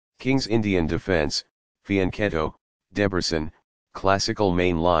King's Indian defense, Fianchetto, Debrecen, classical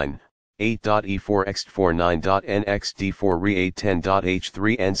main line, 8.e4 x49.nx d4 re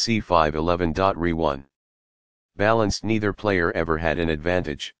 810.h3 and c5 11.re1. Balanced, neither player ever had an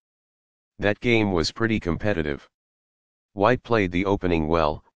advantage. That game was pretty competitive. White played the opening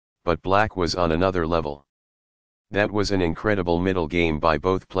well, but Black was on another level. That was an incredible middle game by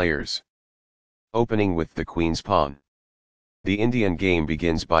both players. Opening with the Queen's pawn. The Indian game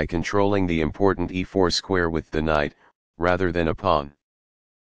begins by controlling the important e4 square with the knight, rather than a pawn.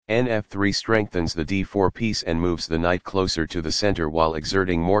 Nf3 strengthens the d4 piece and moves the knight closer to the center while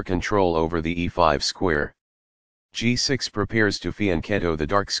exerting more control over the e5 square. g6 prepares to fianchetto the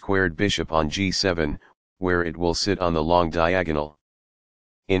dark squared bishop on g7, where it will sit on the long diagonal.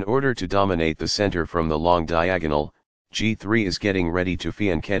 In order to dominate the center from the long diagonal, g3 is getting ready to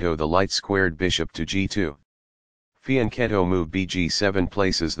fianchetto the light squared bishop to g2. Fianchetto move bg7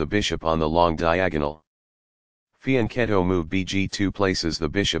 places the bishop on the long diagonal. Fianchetto move bg2 places the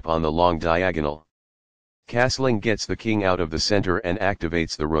bishop on the long diagonal. Castling gets the king out of the center and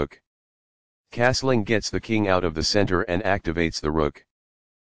activates the rook. Castling gets the king out of the center and activates the rook.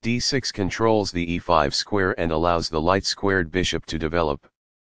 d6 controls the e5 square and allows the light squared bishop to develop.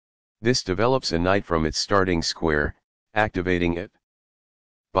 This develops a knight from its starting square, activating it.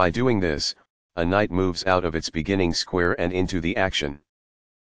 By doing this, a knight moves out of its beginning square and into the action.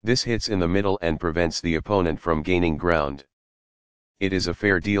 This hits in the middle and prevents the opponent from gaining ground. It is a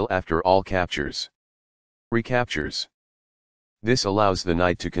fair deal after all captures. Recaptures. This allows the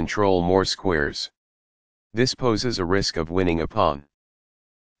knight to control more squares. This poses a risk of winning a pawn.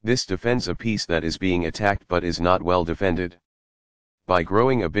 This defends a piece that is being attacked but is not well defended. By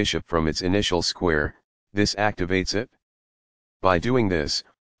growing a bishop from its initial square, this activates it. By doing this,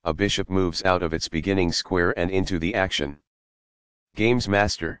 a bishop moves out of its beginning square and into the action. Games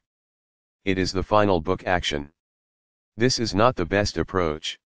Master. It is the final book action. This is not the best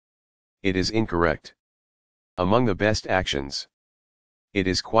approach. It is incorrect. Among the best actions. It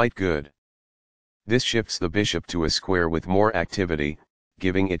is quite good. This shifts the bishop to a square with more activity,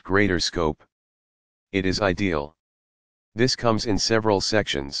 giving it greater scope. It is ideal. This comes in several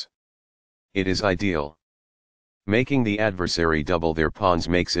sections. It is ideal. Making the adversary double their pawns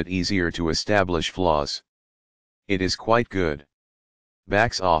makes it easier to establish flaws. It is quite good.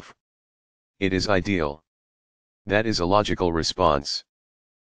 Backs off. It is ideal. That is a logical response.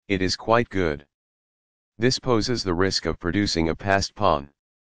 It is quite good. This poses the risk of producing a passed pawn.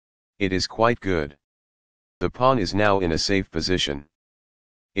 It is quite good. The pawn is now in a safe position.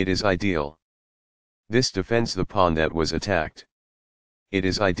 It is ideal. This defends the pawn that was attacked. It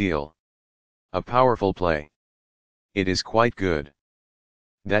is ideal. A powerful play. It is quite good.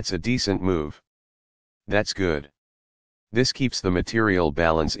 That's a decent move. That's good. This keeps the material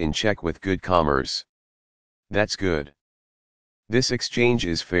balance in check with good commerce. That's good. This exchange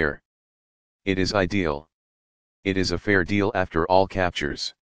is fair. It is ideal. It is a fair deal after all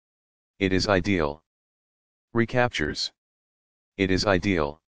captures. It is ideal. Recaptures. It is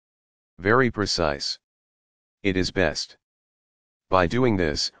ideal. Very precise. It is best. By doing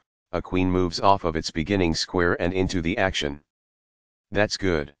this, a queen moves off of its beginning square and into the action. That's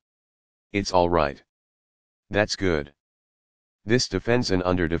good. It's all right. That's good. This defends an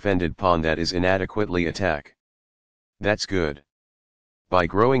underdefended pawn that is inadequately attacked. That's good. By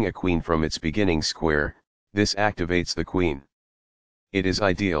growing a queen from its beginning square, this activates the queen. It is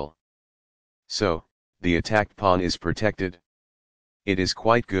ideal. So, the attacked pawn is protected. It is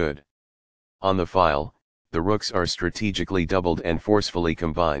quite good. On the file, the rooks are strategically doubled and forcefully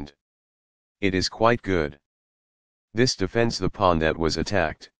combined. It is quite good. This defends the pawn that was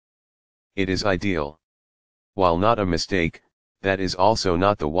attacked. It is ideal. While not a mistake, that is also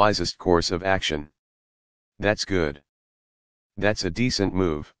not the wisest course of action. That's good. That's a decent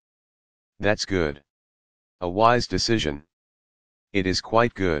move. That's good. A wise decision. It is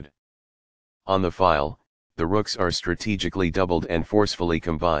quite good. On the file, the rooks are strategically doubled and forcefully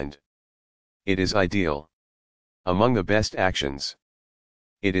combined. It is ideal. Among the best actions.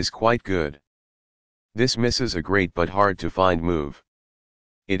 It is quite good. This misses a great but hard to find move.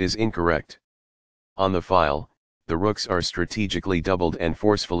 It is incorrect. On the file, the rooks are strategically doubled and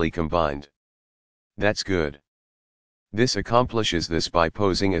forcefully combined. That's good. This accomplishes this by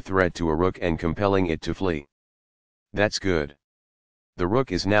posing a threat to a rook and compelling it to flee. That's good. The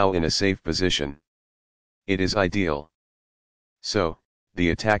rook is now in a safe position. It is ideal. So,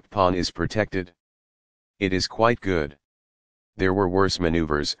 the attacked pawn is protected. It is quite good. There were worse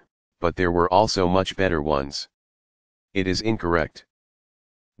maneuvers, but there were also much better ones. It is incorrect.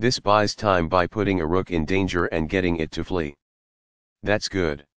 This buys time by putting a rook in danger and getting it to flee. That's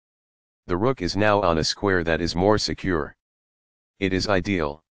good. The rook is now on a square that is more secure. It is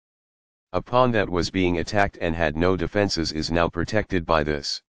ideal. A pawn that was being attacked and had no defenses is now protected by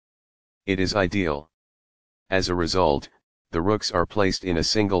this. It is ideal. As a result, the rooks are placed in a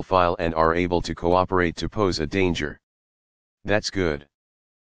single file and are able to cooperate to pose a danger. That's good.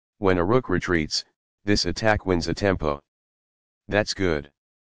 When a rook retreats, this attack wins a tempo. That's good.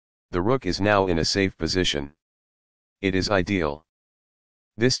 The rook is now in a safe position. It is ideal.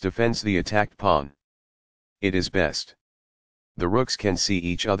 This defends the attacked pawn. It is best. The rooks can see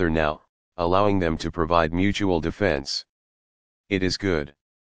each other now, allowing them to provide mutual defense. It is good.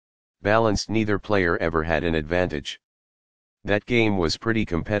 Balanced, neither player ever had an advantage. That game was pretty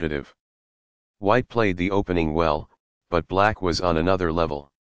competitive. White played the opening well, but black was on another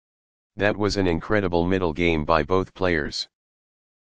level. That was an incredible middle game by both players.